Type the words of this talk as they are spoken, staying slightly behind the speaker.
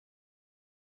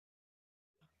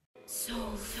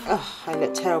Oh, I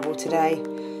look terrible today.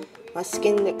 My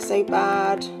skin looks so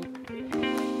bad.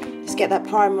 Let's get that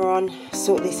primer on,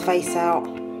 sort this face out.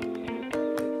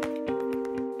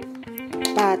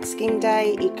 Bad skin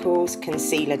day equals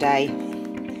concealer day.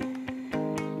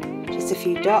 Just a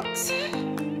few dots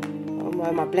on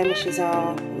where my blemishes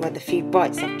are, and where the few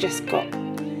bites I've just got.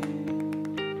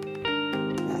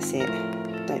 That's it.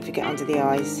 Don't forget under the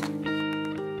eyes.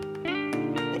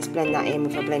 Let's blend that in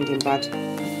with a blending bud.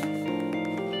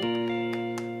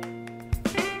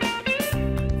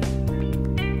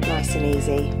 Nice and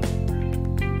easy.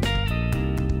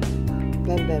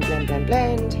 Blend, blend, blend, blend,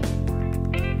 blend.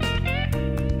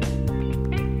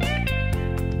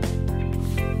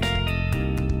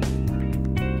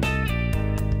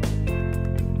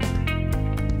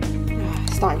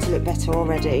 Starting to look better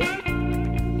already.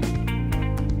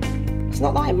 It's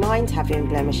not that I mind having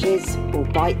blemishes or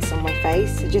bites on my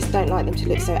face, I just don't like them to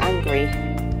look so angry,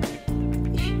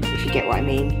 if you get what I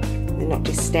mean. They're not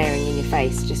just staring in your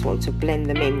face, I just want to blend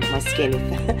them in with my skin.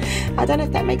 I don't know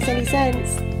if that makes any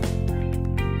sense.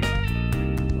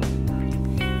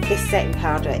 This setting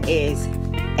powder is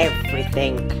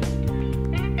everything.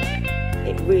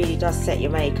 It really does set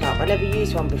your makeup. I never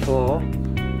used one before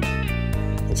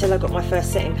until I got my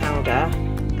first setting powder,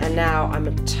 and now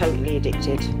I'm totally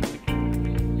addicted.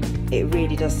 It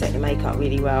really does set the makeup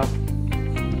really well.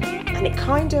 And it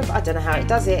kind of, I don't know how it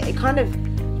does it, it kind of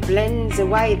blends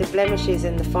away the blemishes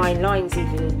and the fine lines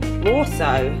even more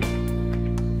so.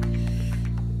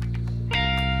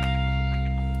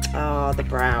 Ah, the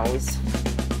brows.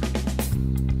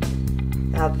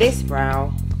 Now this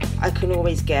brow, I can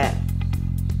always get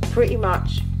pretty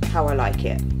much how I like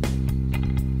it.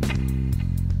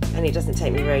 And it doesn't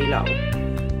take me very long.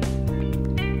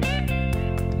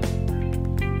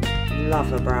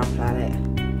 Love a brow palette.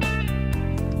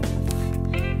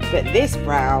 But this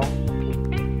brow,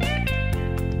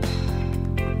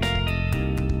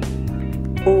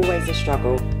 always a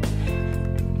struggle.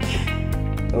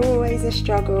 Always a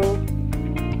struggle.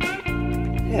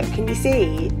 Look, can you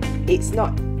see? It's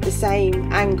not the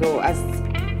same angle as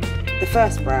the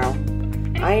first brow.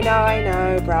 I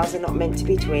know, brows are not meant to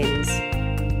be twins.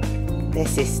 They're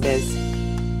sisters.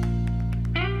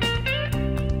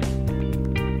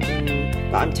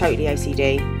 But I'm totally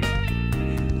OCD.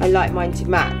 I like mine to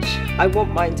match. I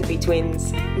want mine to be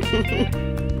twins.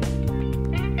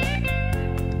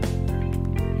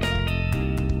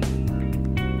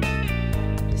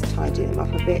 Just tidy them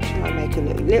up a bit, try and make them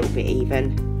look a little bit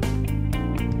even.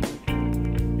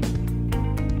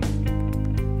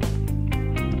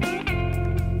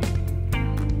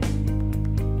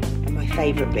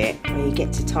 Favourite bit, where you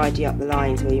get to tidy up the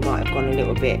lines where you might have gone a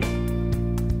little bit.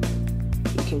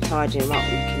 You can tidy them up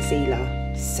with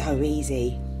concealer. So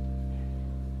easy.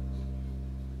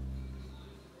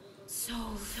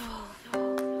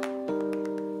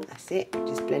 That's it.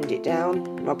 Just blend it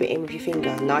down, rub it in with your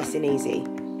finger. Nice and easy.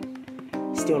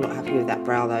 Still not happy with that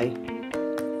brow though.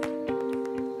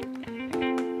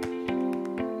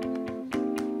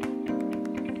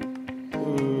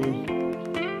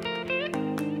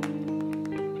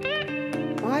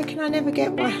 Why can I never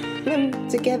get one of them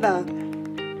together?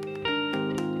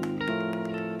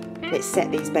 Let's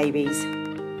set these babies.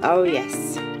 Oh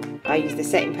yes, I use the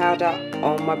setting powder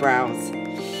on my brows.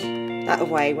 That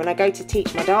way, when I go to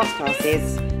teach my dance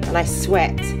classes and I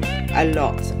sweat a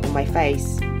lot on my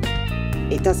face,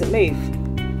 it doesn't move.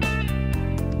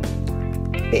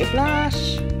 Bit of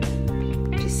blush,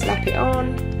 just slap it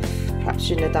on. Perhaps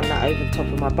shouldn't have done that over the top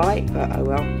of my bite, but oh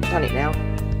well, done it now.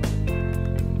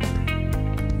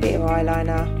 Bit of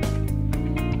eyeliner,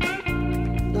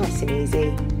 nice and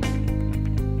easy.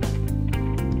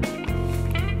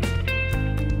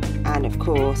 And of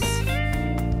course,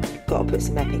 got to put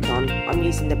some Epic on. I'm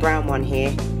using the brown one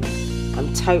here.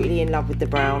 I'm totally in love with the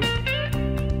brown.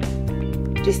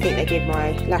 Just think they give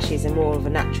my lashes a more of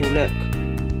a natural look.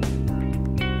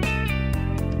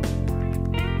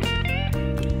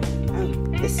 Oh,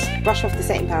 let's brush off the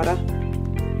setting powder.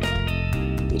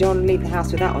 You don't want to leave the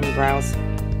house with that on your brows.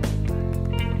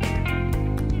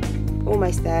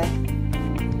 Almost there.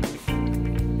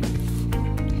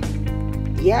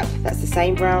 Yep, that's the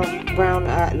same brown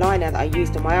liner that I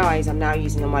used on my eyes. I'm now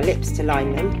using on my lips to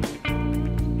line them.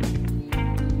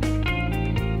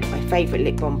 My favourite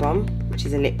lip balm, which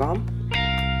is a lip balm.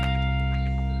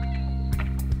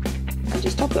 And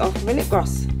just top it off with a lip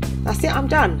gloss. That's it, I'm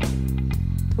done.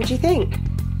 What do you think?